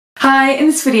Hi, in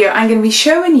this video I'm going to be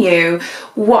showing you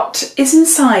what is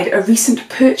inside a recent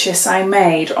purchase I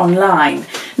made online.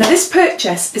 Now this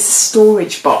purchase is a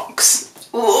storage box.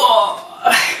 You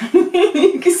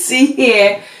can see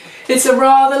here it's a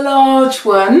rather large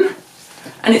one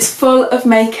and it's full of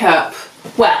makeup.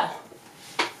 Well,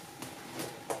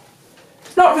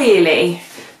 not really,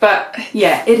 but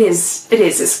yeah, it is.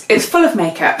 It's full of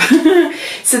makeup.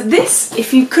 So this,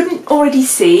 if you couldn't already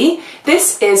see,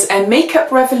 this is a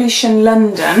Makeup Revolution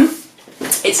London.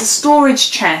 It's a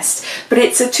storage chest, but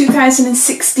it's a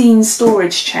 2016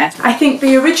 storage chest. I think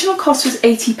the original cost was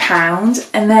 £80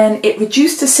 and then it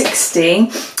reduced to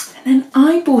 60, and then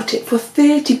I bought it for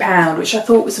 £30, which I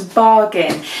thought was a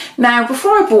bargain. Now,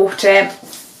 before I bought it,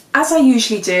 as I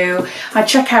usually do, I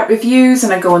check out reviews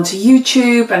and I go onto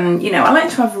YouTube, and you know, I like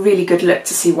to have a really good look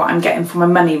to see what I'm getting for my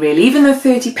money really. Even though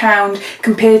 £30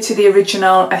 compared to the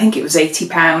original, I think it was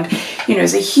 £80, you know,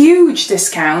 it's a huge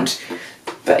discount.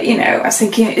 But you know, I was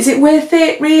thinking, is it worth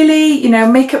it really? You know,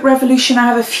 Makeup Revolution, I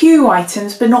have a few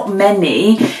items but not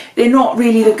many. They're not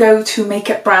really the go-to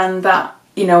makeup brand that,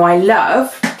 you know, I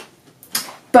love.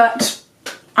 But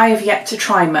I have yet to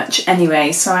try much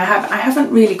anyway, so I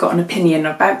haven't really got an opinion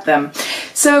about them.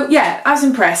 So yeah, I was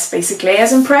impressed basically. I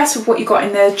was impressed with what you got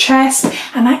in the chest,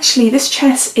 and actually this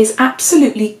chest is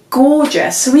absolutely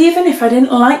gorgeous. So even if I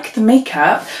didn't like the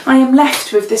makeup, I am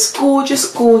left with this gorgeous,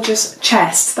 gorgeous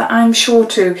chest that I'm sure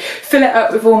to fill it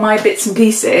up with all my bits and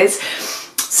pieces.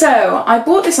 So I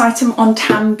bought this item on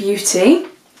Tam Beauty.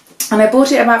 And I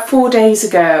bought it about 4 or 5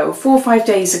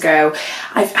 days ago.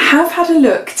 I have had a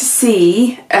look to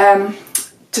see,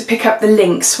 to pick up the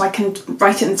link so I can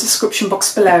write it in the description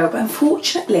box below, but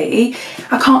unfortunately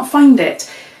I can't find it.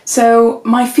 So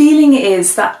my feeling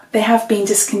is that they have been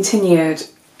discontinued.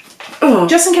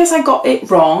 Just in case I got it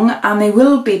wrong and they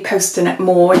will be posting it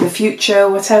more in the future,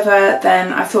 whatever,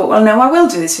 then I thought, well no, I will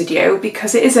do this video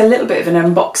because it is a little bit of an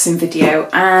unboxing video,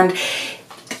 and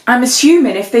I'm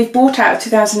assuming if they've bought out a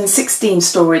 2016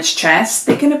 storage chest,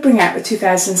 they're going to bring out the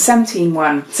 2017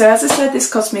 one. So as I said, this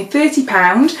cost me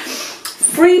 £30,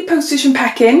 free postage and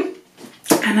packing,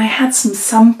 and I had some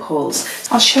samples.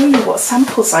 I'll show you what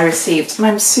samples I received, and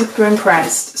I'm super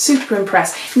impressed, super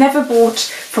impressed. Never bought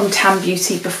from Tam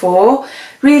Beauty before.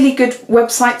 Really good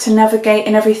website to navigate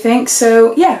and everything.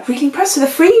 So yeah, really impressed with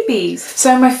the freebies.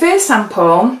 So my first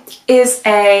sample is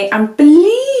I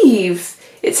believe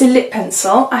it's a lip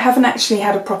pencil. I haven't actually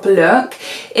had a proper look.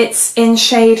 It's in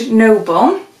shade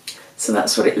Noble. So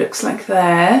that's what it looks like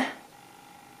there.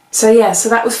 So yeah, so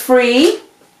that was free.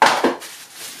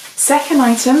 Second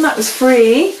item that was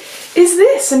free is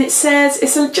this, and it says,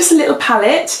 it's just a little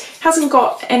palette. It hasn't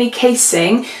got any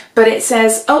casing, but it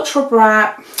says Ultra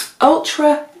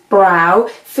Brow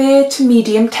Fair to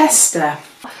Medium Tester.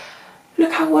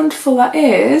 Look how wonderful that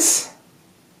is.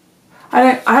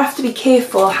 I have to be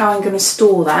careful how I'm going to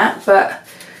store that, but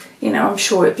you know, I'm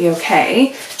sure it'd be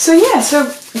okay. So yeah, so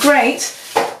great,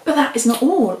 but that is not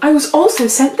all. I was also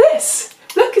sent this.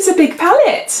 Look, it's a big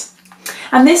palette.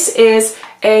 And this is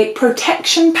a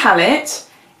protection palette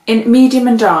in medium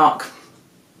and dark.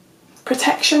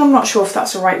 Protection, I'm not sure if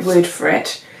that's the right word for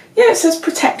it. Yeah, it says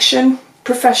protection,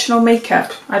 professional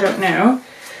makeup, I don't know.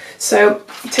 So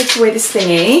take away this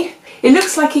thingy. It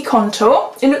looks like a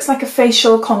contour. It looks like a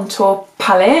facial contour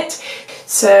palette.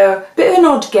 So a bit of an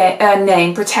odd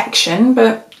name, Protection,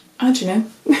 but I don't know.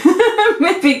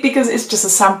 Maybe because it's just a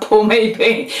sample,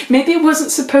 maybe. Maybe it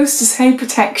wasn't supposed to say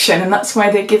Protection and that's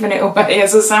why they're giving it away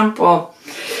as a sample.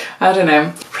 I don't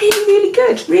know. Really, really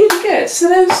good, really good. So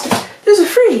those are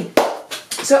free.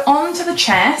 So on to the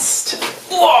chest.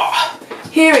 Whoa!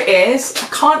 Here it is. I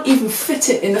can't even fit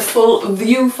it in the full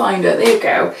viewfinder. There you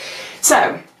go.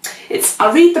 So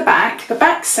I'll read the back. The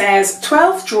back says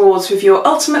 12 drawers with your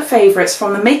ultimate favourites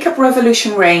from the Makeup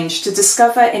Revolution range. To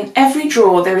discover in every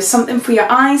drawer there is something for your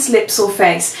eyes, lips or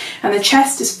face, and the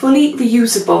chest is fully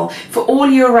reusable for all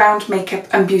year-round makeup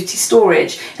and beauty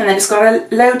storage. And then it's got a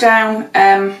lowdown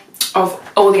of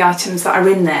all the items that are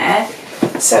in there.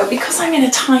 So because I'm in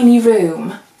a tiny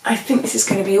room, I think this is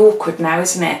going to be awkward now,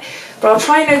 isn't it? But I'll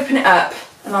try and open it up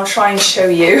and I'll try and show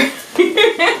you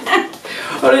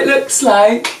what it looks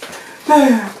like.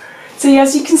 So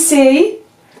as you can see,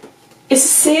 it's a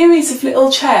series of little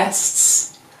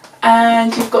chests,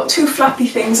 and you've got two flappy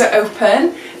things that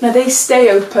open. Now they stay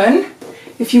open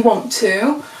if you want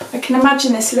to. I can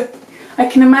imagine this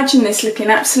looking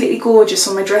absolutely gorgeous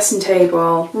on my dressing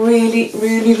table. Really,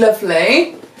 really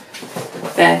lovely.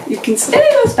 There, you can see,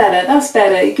 that's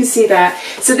better, you can see that.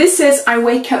 So this says I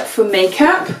wake up for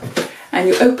makeup, and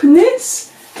you open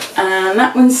this, and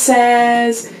that one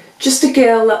says just a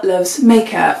girl that loves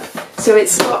makeup. So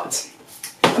it's got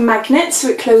a magnet, so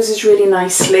it closes really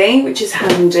nicely, which is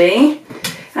handy.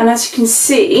 And as you can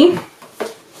see,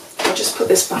 I'll just put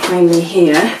this behind me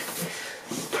here.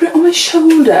 Put it on my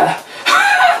shoulder.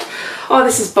 Oh,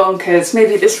 this is bonkers.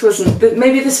 Maybe this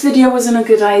video wasn't a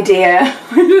good idea.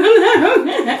 I don't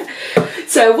know.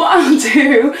 So what I'll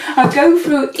do, I'll go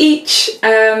through each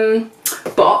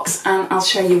box and I'll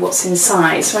show you what's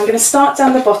inside. So I'm going to start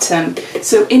down the bottom.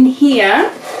 So in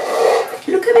here,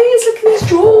 look at these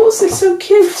drawers, they're so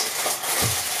cute.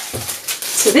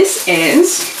 So this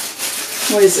is,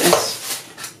 what is this?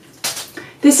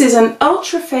 This is an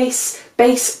Ultra Face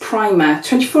Base Primer,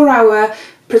 24-hour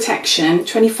protection,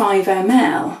 25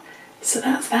 ml. So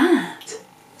that's that.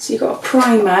 So you've got a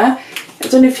primer. I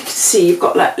don't know if you can see, you've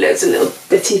got like loads of little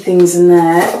bitty things in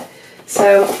there.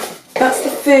 So that's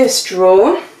the first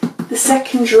drawer. The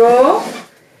second drawer,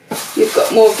 you've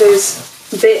got more of those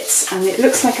bits and it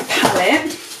looks like a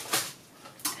palette.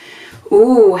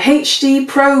 Ooh, HD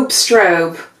Probe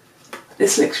Strobe.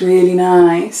 This looks really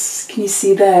nice. Can you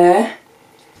see there?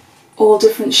 All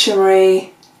different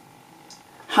shimmery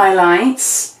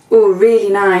highlights. Oh, really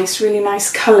nice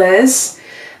colours.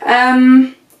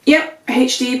 Yep,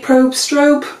 HD Probe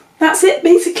Strobe. That's it,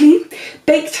 basically.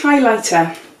 Baked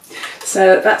highlighter.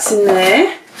 So that's in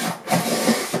there.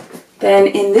 Then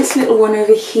in this little one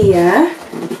over here.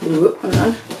 Ooh, hold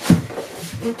on.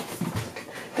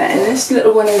 Then in this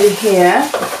little one over here.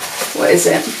 What is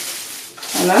it?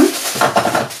 Hold on.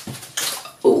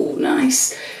 Oh,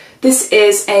 nice. This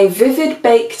is a Vivid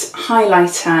Baked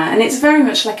highlighter and it's very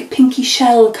much like a pinky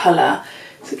shell colour.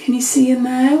 So can you see in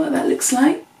there what that looks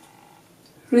like?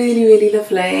 Really, really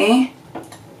lovely.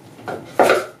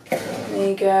 There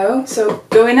you go. So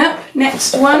going up,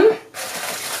 next one.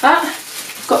 Got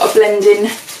a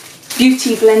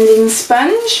beauty blending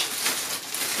sponge.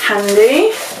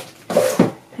 Handy.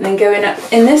 And then going up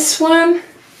in this one.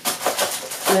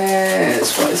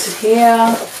 There's, what is it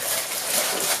here?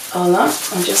 Hold on,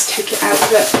 I'll just take it out of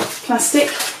the plastic.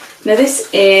 Now this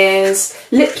is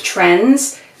Lip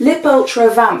Trends Lip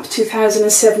Ultra Vamp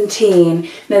 2017.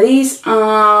 Now these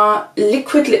are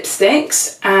liquid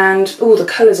lipsticks and oh, the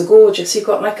colours are gorgeous. You've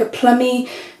got like a plummy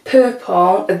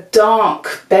purple, a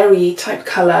dark berry type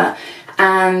colour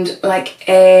and like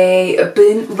a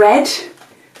burnt red.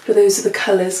 So those are the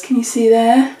colours, can you see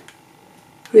there?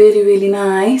 Really, really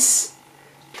nice.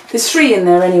 There's 3 in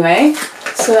there anyway.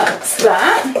 So that's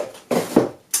that.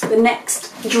 The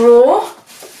next drawer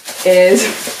is,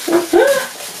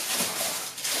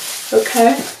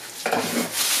 okay,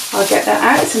 I'll get that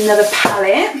out. It's another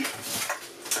palette.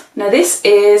 Now this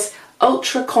is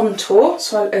Ultra Contour,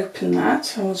 so I'll open that.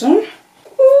 Hold on.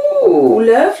 Ooh,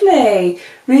 lovely.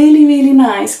 Really, really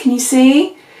nice. Can you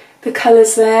see the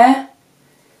colours there?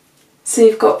 So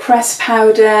you've got pressed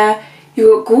powder,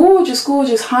 you've got gorgeous,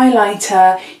 gorgeous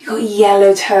highlighter, you've got a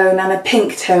yellow tone and a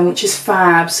pink tone, which is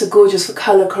fab, so gorgeous for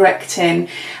colour correcting.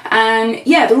 And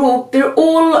yeah, they're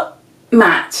all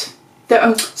matte.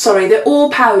 They're all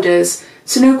powders,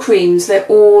 so no creams. They're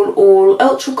all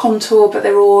ultra contour, but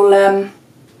they're all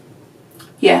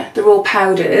yeah, they're all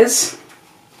powders.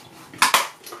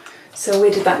 So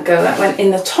where did that go? That went in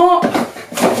the top.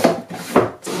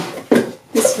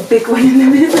 This big one in the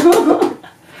middle.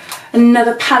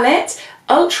 Another palette,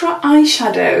 Ultra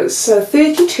Eyeshadows. So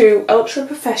 32 Ultra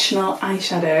Professional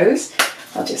eyeshadows.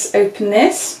 I'll just open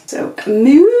this. So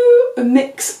a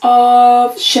mix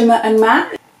of shimmer and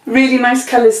matte. Really nice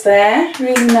colours there,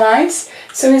 really nice.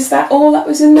 So is that all that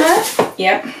was in there?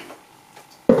 Yep.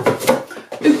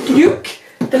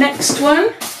 The next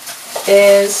one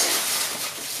is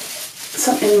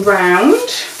something round.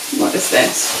 What is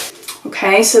this?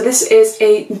 Okay, so this is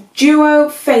a Duo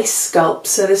Face Sculpt.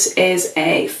 So this is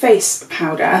a face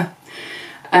powder.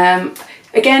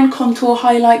 Again, contour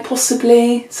highlight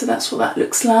possibly. So that's what that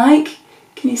looks like.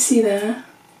 Can you see there?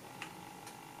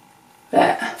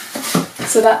 There.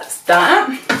 So that's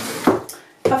that.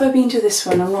 Have I been to this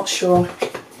one? I'm not sure.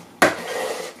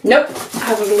 Nope, I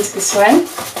haven't been to this one.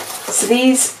 So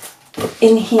these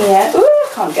in here, ooh, I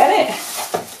can't get it.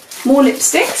 More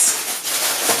lipsticks.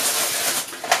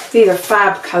 These are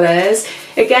fab colours.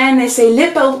 Again, they say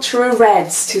Lip Ultra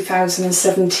Reds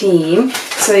 2017.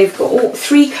 So you've got all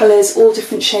 3 colours, all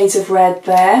different shades of red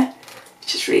there,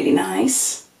 which is really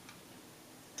nice.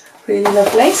 Really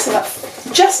lovely. So that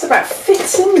just about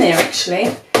fits in there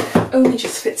actually. Only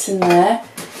just fits in there.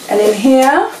 And in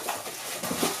here,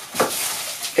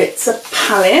 it's a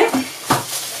palette.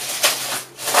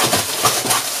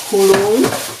 Hold on.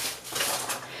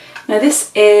 Now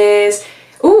this is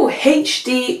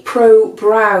HD Pro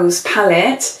Brows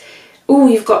palette. Oh,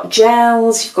 you've got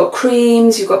gels, you've got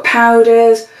creams, you've got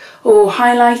powders, oh,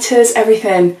 highlighters,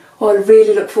 everything. Oh, I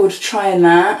really look forward to trying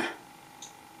that.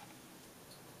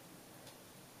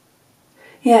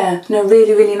 Yeah, no,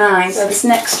 really, really nice. So this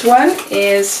next one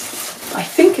is, I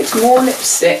think it's more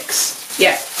lipsticks.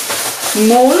 Yeah,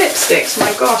 more lipsticks,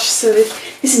 my gosh. So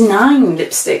this is 9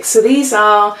 lipsticks. So these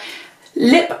are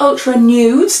Lip Ultra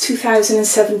Nudes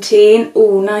 2017.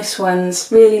 Oh, nice ones,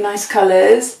 really nice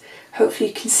colours. Hopefully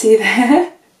you can see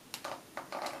there.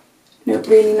 No,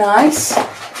 really nice.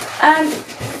 And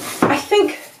I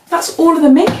think that's all of the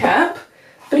makeup.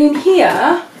 But in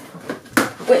here,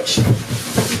 which,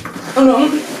 oh no,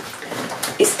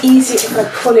 it's easy if I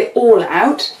pull it all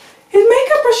out, is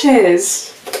makeup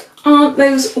brushes. Aren't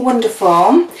those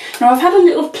wonderful? Now I've had a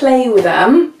little play with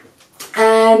them,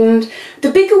 and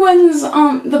the bigger ones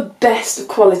aren't the best of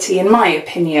quality in my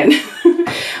opinion.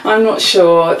 I'm not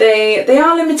sure. They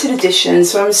are limited edition,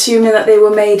 so I'm assuming that they were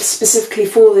made specifically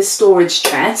for this storage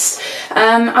chest.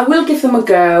 I will give them a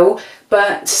go,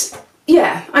 but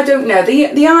yeah, I don't know. The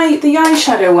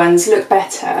eyeshadow ones look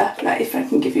better. Like if I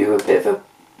can give you a bit of a,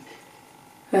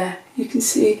 there, you can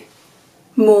see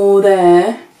more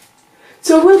there.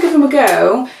 So I will give them a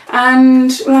go,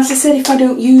 and well, as I said, if I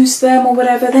don't use them or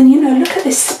whatever, then you know, look at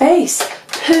this space.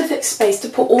 Perfect space to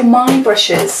put all my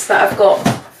brushes that I've got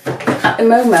at the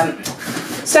moment.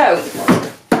 So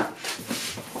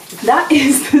that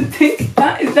is the thing,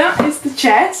 that is the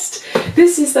chest.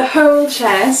 This is the whole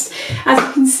chest. As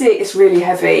you can see, it's really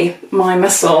heavy. My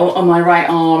muscle on my right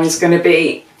arm is going to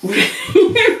be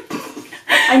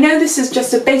I know this is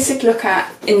just a basic look at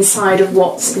inside of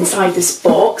what's inside this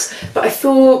box, but I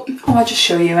thought, oh, I'll just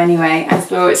show you anyway. I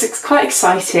thought it's quite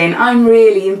exciting. I'm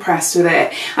really impressed with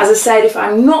it. As I said, if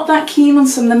I'm not that keen on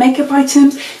some of the makeup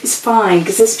items, it's fine,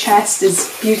 because this chest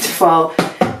is beautiful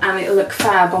and it'll look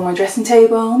fab on my dressing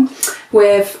table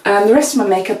with the rest of my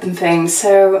makeup and things.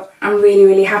 So I'm really,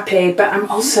 really happy, but I'm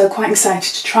also quite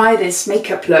excited to try this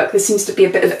makeup look. There seems to be a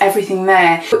bit of everything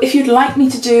there. But if you'd like me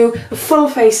to do a full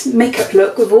face makeup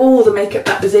look with all the makeup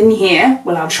that was in here,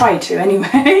 well, I'll try to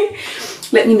anyway.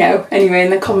 Let me know anyway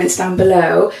in the comments down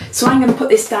below. So I'm going to put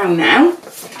this down now.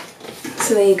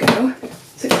 So there you go.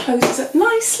 So it closes up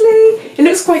nicely. It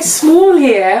looks quite small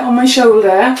here on my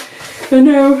shoulder. I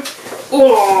know.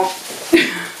 Oh.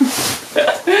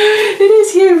 It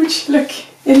is huge. Look,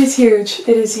 it is huge.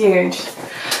 It is huge.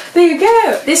 There you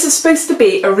go. This is supposed to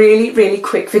be a really, really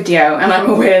quick video, and I'm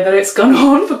aware that it's gone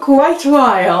on for quite a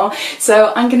while.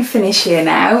 So I'm going to finish here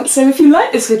now. So if you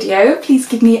like this video, please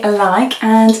give me a like,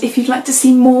 and if you'd like to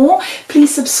see more,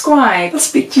 please subscribe. I'll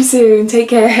speak to you soon. Take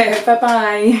care. Bye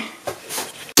bye.